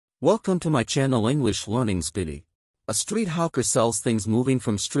Welcome to my channel English Learning Speedy. A street hawker sells things moving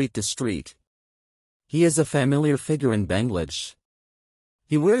from street to street. He is a familiar figure in Bangladesh.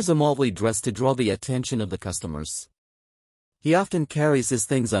 He wears a motley dress to draw the attention of the customers. He often carries his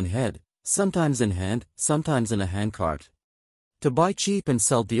things on head, sometimes in hand, sometimes in a handcart. To buy cheap and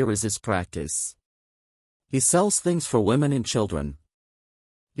sell dear is his practice. He sells things for women and children.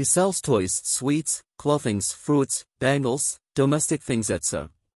 He sells toys, sweets, clothings, fruits, bangles, domestic things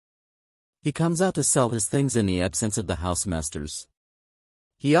etc. He comes out to sell his things in the absence of the housemasters.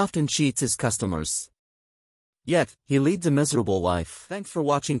 He often cheats his customers. Yet, he leads a miserable life. Thanks for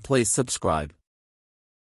watching. Please subscribe.